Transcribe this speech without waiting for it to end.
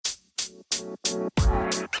All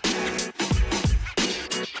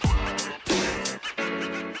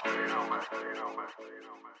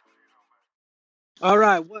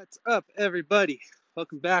right, what's up, everybody?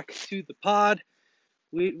 Welcome back to the pod.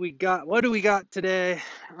 We got, what do we got today?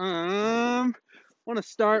 Want to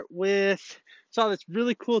start with, saw this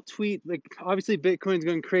really cool tweet. Like, obviously Bitcoin's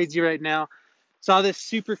going crazy right now. Saw this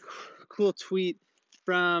super cool tweet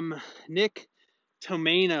from Nick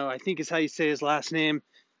Tomano, I think is how you say his last name.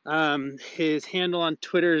 His handle on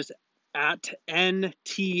Twitter is at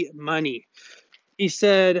NTMoney. He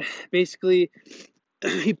said basically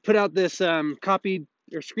he put out this copied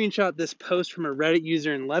or screenshot this post from a Reddit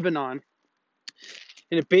user in Lebanon,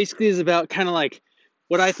 and it basically is about kind of like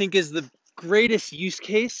what I think is the greatest use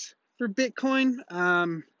case for Bitcoin.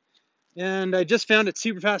 And I just found it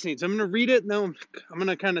super fascinating. So I'm going to read it, and then I'm going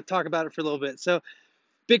to kind of talk about it for a little bit. So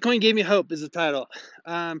Bitcoin Gave Me Hope is the title.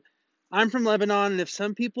 I'm from Lebanon, and if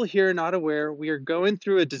some people here are not aware, we are going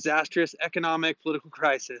through a disastrous economic, political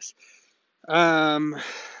crisis.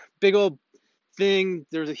 Big old thing.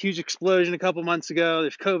 There was a huge explosion a couple months ago.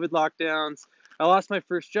 There's COVID lockdowns. I lost my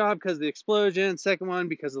first job because of the explosion. Second one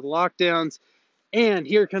because of the lockdowns. And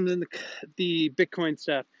here comes in the Bitcoin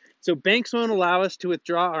stuff. So banks won't allow us to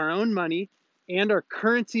withdraw our own money, and our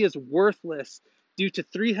currency is worthless due to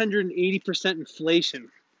 380% inflation.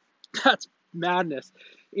 That's madness.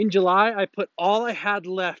 In July, I put all I had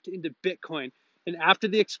left into Bitcoin. And after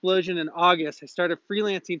the explosion in August, I started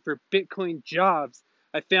freelancing for Bitcoin jobs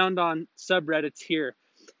I found on subreddits here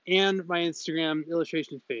and my Instagram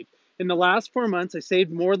illustrations page. In the last 4 months, I saved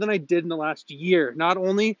more than I did in the last year. Not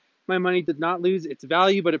only my money did not lose its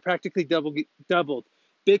value, but it practically doubled.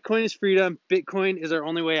 Bitcoin is freedom. Bitcoin is our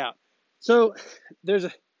only way out. So there's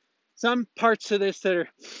some parts to this that are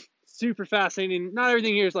super fascinating. Not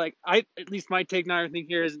everything here is like, at least my take, not everything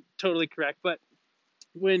here is totally correct. But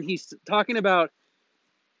when he's talking about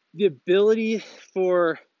the ability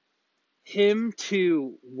for him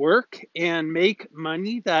to work and make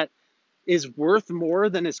money that is worth more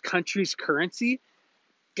than his country's currency,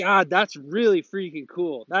 God, that's really freaking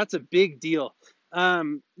cool. That's a big deal.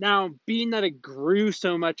 Now, being that it grew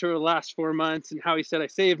so much over the last 4 months, and how he said I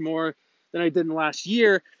saved more than I did in the last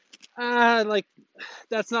year, like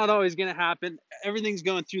that's not always going to happen. Everything's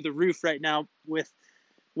going through the roof right now with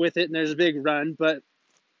it, and there's a big run. But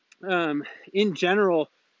in general,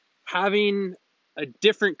 having a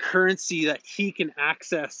different currency that he can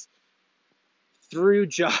access through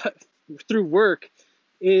work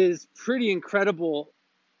is pretty incredible,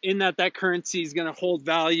 in that currency is going to hold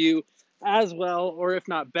value as well, or if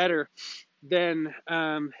not better, than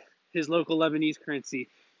his local Lebanese currency.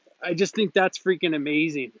 I just think that's freaking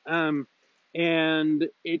amazing. And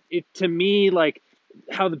it to me, like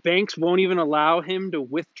how the banks won't even allow him to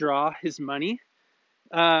withdraw his money.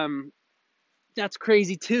 That's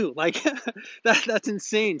crazy too. Like that's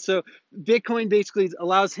insane. So Bitcoin basically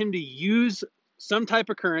allows him to use some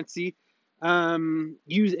type of currency,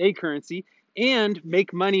 use a currency, and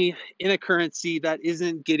make money in a currency that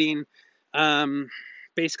isn't getting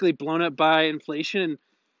basically blown up by inflation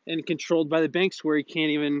and controlled by the banks, where he can't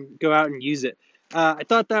even go out and use it. I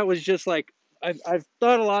thought that was just like, I've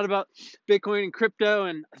thought a lot about Bitcoin and crypto,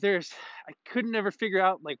 and I couldn't ever figure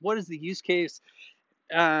out like what is the use case.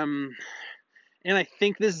 And I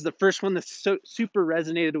think this is the first one that's so super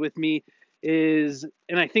resonated with me,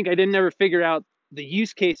 and I think I didn't ever figure out the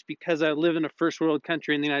use case because I live in a first world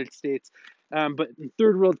country in the United States. But in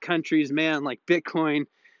third world countries, man, like Bitcoin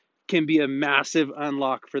can be a massive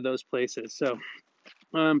unlock for those places. So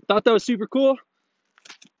thought that was super cool.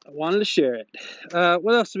 I wanted to share it.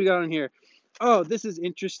 What else do we got on here? Oh, this is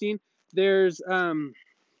interesting. There's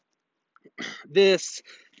this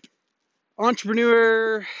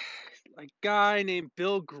entrepreneur, like guy named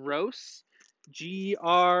Bill Gross,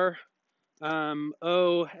 Gross,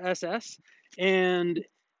 and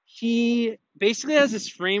he basically has this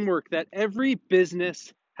framework that every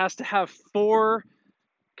business has to have 4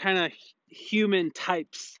 kind of human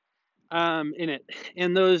types in it,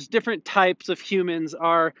 and those different types of humans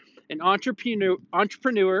are an entrepreneur,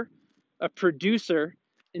 a producer,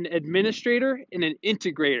 an administrator, and an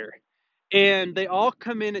integrator. And they all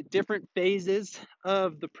come in at different phases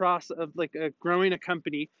of the process of like growing a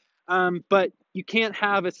company. But you can't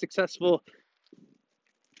have a successful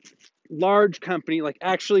large company, like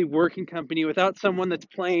actually working company, without someone that's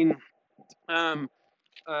playing um,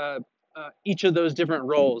 each of those different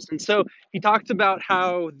roles. And so he talked about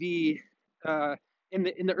how in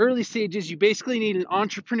the early stages, you basically need an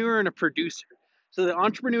entrepreneur and a producer. So the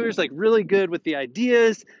entrepreneur is like really good with the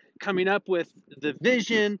ideas, coming up with the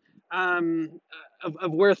vision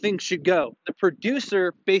of where things should go. The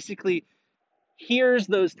producer basically hears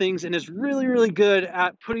those things and is really, really good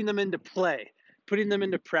at putting them into play, putting them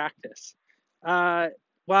into practice. Uh,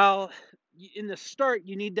 while in the start,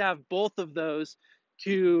 you need to have both of those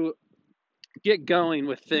to get going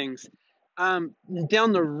with things. Down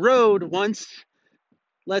the road, once,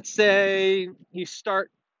 let's say, you start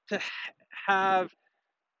to have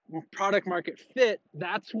product market fit,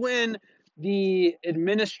 that's when the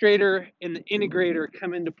administrator and the integrator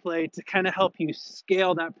come into play to kind of help you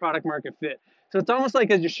scale that product market fit. So it's almost like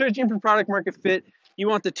as you're searching for product market fit, you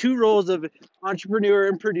want the two roles of entrepreneur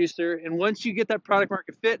and producer. And once you get that product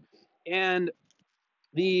market fit and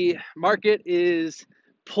the market is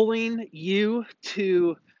pulling you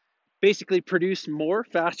to basically produce more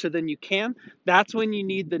faster than you can, that's when you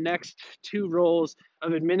need the next two roles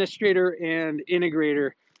of administrator and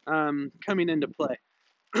integrator coming into play.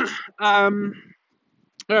 um,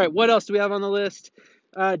 all right, what else do we have on the list?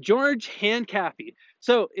 George Hancappy.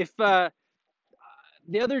 So if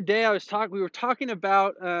the other day we were talking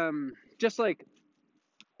about just like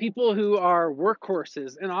people who are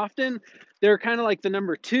workhorses, and often they're kind of like the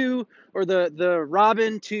number two or the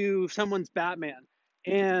Robin to someone's Batman,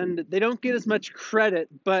 and they don't get as much credit,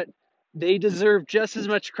 but they deserve just as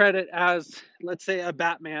much credit as, let's say, a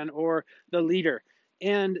Batman or the leader.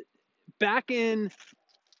 And back in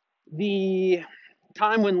the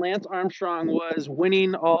time when Lance Armstrong was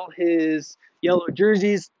winning all his yellow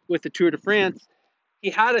jerseys with the Tour de France, he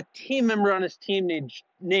had a team member on his team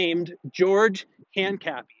named George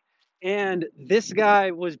Hancappy. And this guy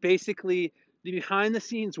was basically the behind the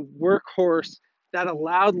scenes workhorse that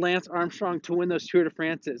allowed Lance Armstrong to win those Tour de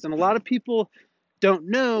France's. And a lot of people don't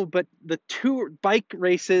know, but the tour bike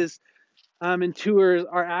races and tours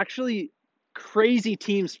are actually crazy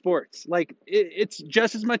team sports. Like it's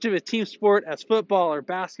just as much of a team sport as football or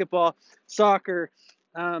basketball, soccer,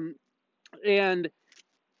 and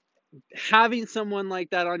having someone like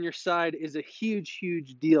that on your side is a huge,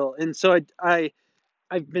 huge deal. And so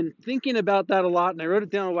I've been thinking about that a lot, and I wrote it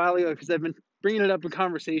down a while ago because I've been bringing it up in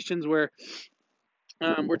conversations where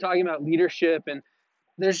we're talking about leadership, and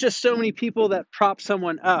there's just so many people that prop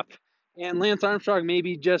someone up. And Lance Armstrong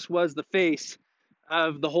maybe just was the face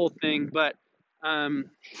of the whole thing, but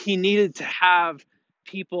he needed to have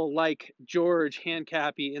people like George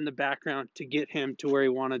Hancappy in the background to get him to where he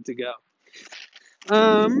wanted to go.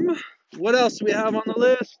 What else do we have on the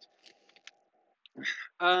list?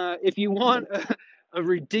 If you want a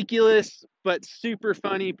ridiculous but super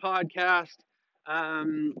funny podcast,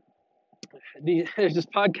 there's this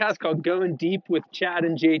podcast called Going Deep with Chad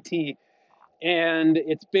and JT. And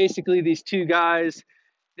it's basically these two guys.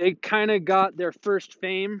 They kind of got their first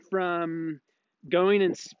fame from going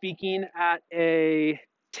and speaking at a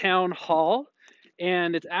town hall.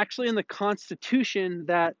 And it's actually in the Constitution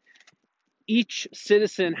that each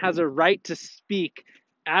citizen has a right to speak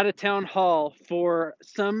at a town hall for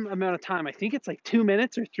some amount of time. I think it's like 2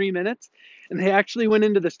 minutes or 3 minutes. And they actually went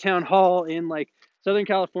into this town hall in like Southern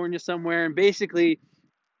California somewhere, and basically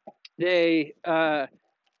they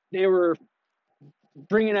were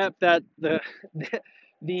bringing up that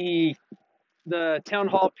the town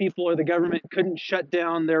hall people or the government couldn't shut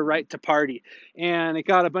down their right to party, and it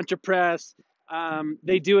got a bunch of press.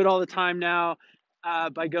 They do it all the time now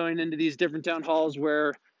by going into these different town halls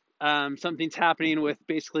where something's happening with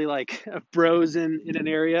basically like bros in an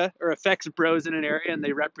area, or affects bros in an area, and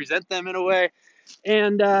they represent them in a way.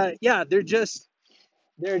 And yeah, they're just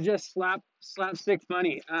slapstick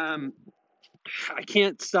funny. I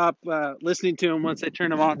can't stop listening to them once I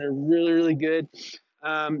turn them on. They're really, really good.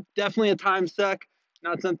 Definitely a time suck.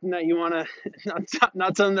 Not something that you want to,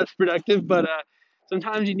 not something that's productive, but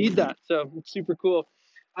sometimes you need that. So it's super cool.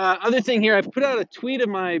 Other thing here, I put out a tweet of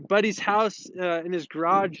my buddy's house in his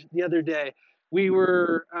garage the other day. We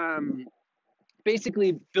were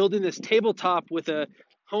basically building this tabletop with a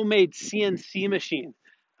homemade CNC machine.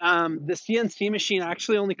 The CNC machine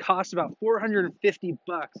actually only cost about $450,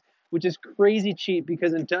 which is crazy cheap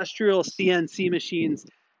because industrial CNC machines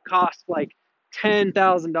cost like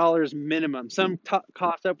 $10,000 minimum. Some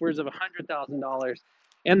cost upwards of $100,000.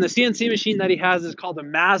 And the CNC machine that he has is called a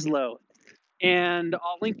Maslow. And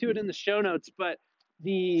I'll link to it in the show notes, but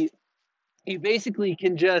you basically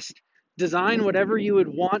can just design whatever you would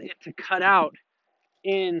want it to cut out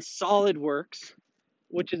in SolidWorks,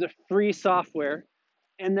 which is a free software.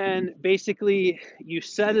 And then basically you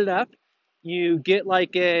set it up, you get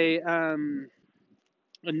like a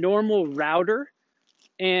normal router,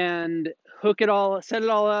 and set it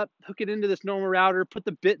all up, hook it into this normal router, put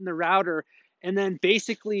the bit in the router, and then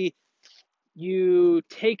basically you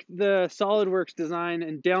take the SolidWorks design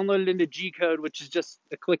and download it into G code, which is just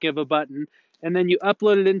a click of a button, and then you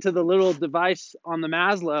upload it into the little device on the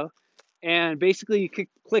Maslow, and basically you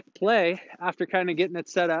click play after kind of getting it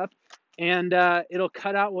set up, and it'll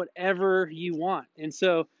cut out whatever you want. And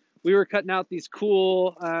so we were cutting out these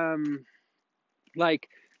cool like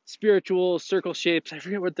spiritual circle shapes. I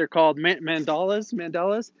forget what they're called.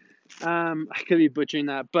 Mandalas. I could be butchering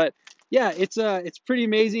that, but yeah, it's pretty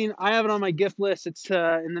amazing. I have it on my gift list. It's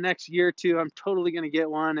in the next year or two. I'm totally gonna get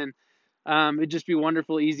one, and it'd just be a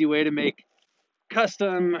wonderful, easy way to make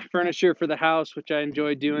custom furniture for the house, which I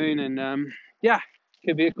enjoy doing. And yeah,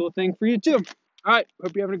 could be a cool thing for you too. All right,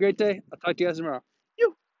 hope you're having a great day. I'll talk to you guys tomorrow.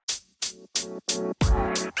 You.